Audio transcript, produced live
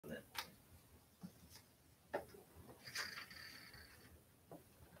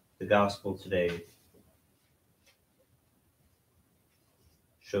The gospel today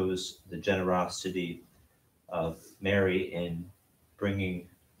shows the generosity of Mary in bringing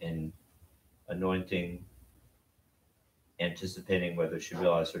in anointing, anticipating, whether she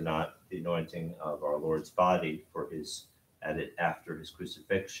realized or not, the anointing of our Lord's body for his after his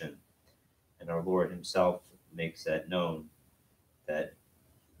crucifixion. And our Lord himself makes that known, that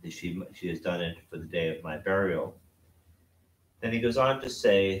she has done it for the day of my burial. Then he goes on to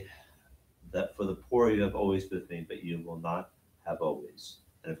say that for the poor you have always with me, but you will not have always.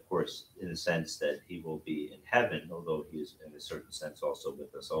 And of course, in the sense that he will be in heaven, although he is in a certain sense also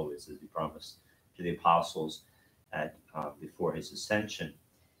with us always, as he promised to the apostles before his ascension.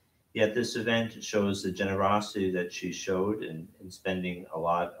 Yet this event shows the generosity that she showed in spending a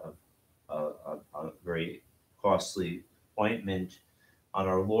lot of a very costly ointment on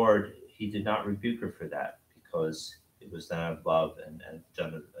our Lord. He did not rebuke her for that, because it was done out of love and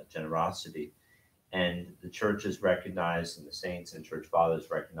generosity. And the church is recognized, and the saints and church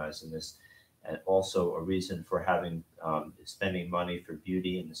fathers recognize in this, and also a reason for having spending money for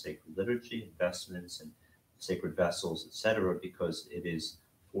beauty in the sacred liturgy, investments and sacred vessels, etc., because it is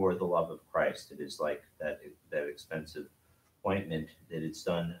for the love of Christ. It is like that expensive ointment, that it's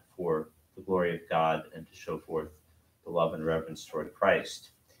done for the glory of God and to show forth the love and reverence toward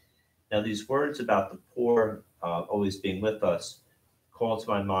Christ. Now, these words about the poor always being with us call to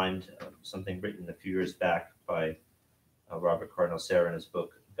my mind something written a few years back by Robert Cardinal Sarah in his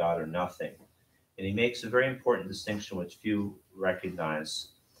book, God or Nothing. And he makes a very important distinction which few recognize,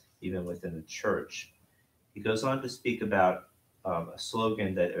 even within the church. He goes on to speak about a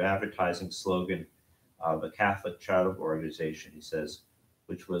slogan, an advertising slogan of a Catholic charitable organization, he says,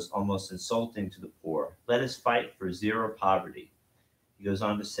 which was almost insulting to the poor. Let us fight for zero poverty. He goes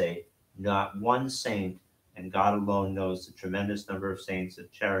on to say, not one saint, and God alone knows the tremendous number of saints of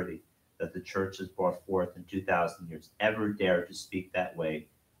charity that the church has brought forth in 2,000 years, ever dared to speak that way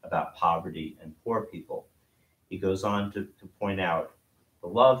about poverty and poor people. He goes on to point out the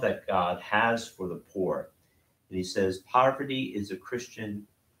love that God has for the poor. And he says, poverty is a Christian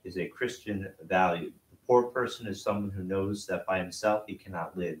value. The poor person is someone who knows that by himself he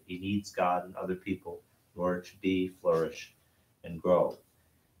cannot live. He needs God and other people in order to be, flourish, and grow.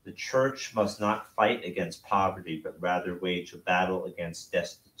 The church must not fight against poverty, but rather wage a battle against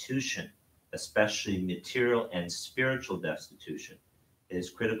destitution, especially material and spiritual destitution. It is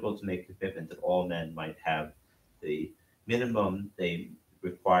critical to make a commitment that all men might have the minimum they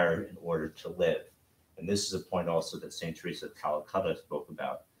require in order to live. And this is a point also that St. Teresa of Calcutta spoke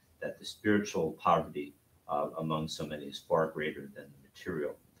about, that the spiritual poverty among so many is far greater than the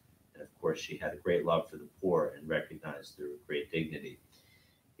material. And of course, she had a great love for the poor and recognized their great dignity.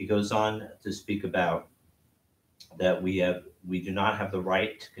 He goes on to speak about that we do not have the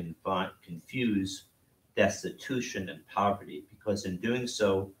right to confuse destitution and poverty, because in doing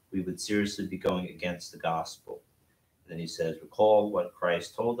so, we would seriously be going against the gospel. And then he says, recall what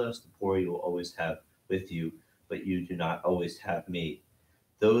Christ told us, the poor you will always have with you, but you do not always have me.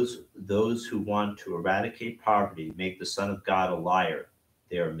 Those who want to eradicate poverty make the Son of God a liar.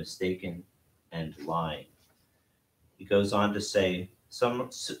 They are mistaken and lying. He goes on to say,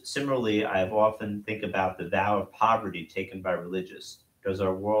 similarly, I have often think about the vow of poverty taken by religious. Does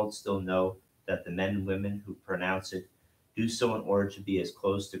our world still know that the men and women who pronounce it do so in order to be as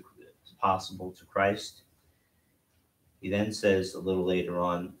close as possible to Christ? He then says a little later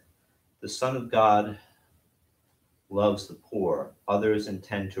on, the Son of God loves the poor. Others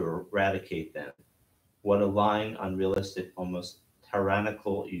intend to eradicate them. What a lying, unrealistic, almost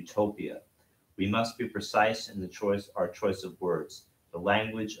tyrannical utopia. We must be precise in our choice of words. The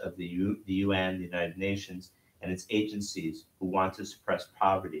language of the UN, the United Nations, and its agencies who want to suppress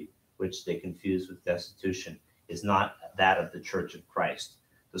poverty, which they confuse with destitution, is not that of the Church of Christ.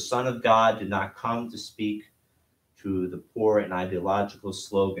 The Son of God did not come to speak to the poor in ideological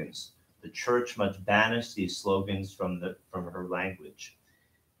slogans. The Church must banish these slogans from her language,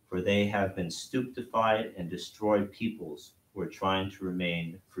 for they have been stupefied and destroyed peoples who are trying to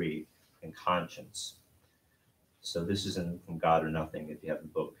remain free in conscience. So this is from God or Nothing, if you have the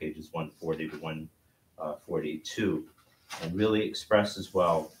book, pages 140 to 142, and really expresses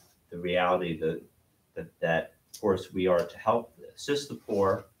well the reality that of course we are to help assist the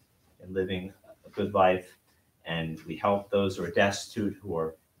poor in living a good life, and we help those who are destitute, who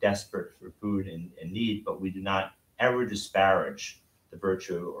are desperate for food and need, but we do not ever disparage the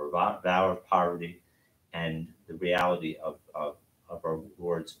virtue or vow of poverty and the reality of our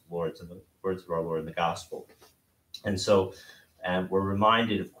Lord's and the words of our Lord in the gospel. And so we're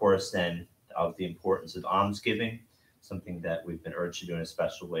reminded, of course, then of the importance of almsgiving, something that we've been urged to do in a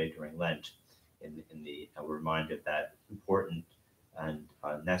special way during Lent. We're reminded of that important and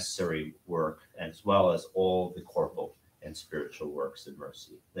necessary work, as well as all the corporal and spiritual works of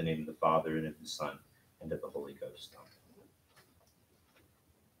mercy. In the name of the Father, and of the Son, and of the Holy Ghost. Amen.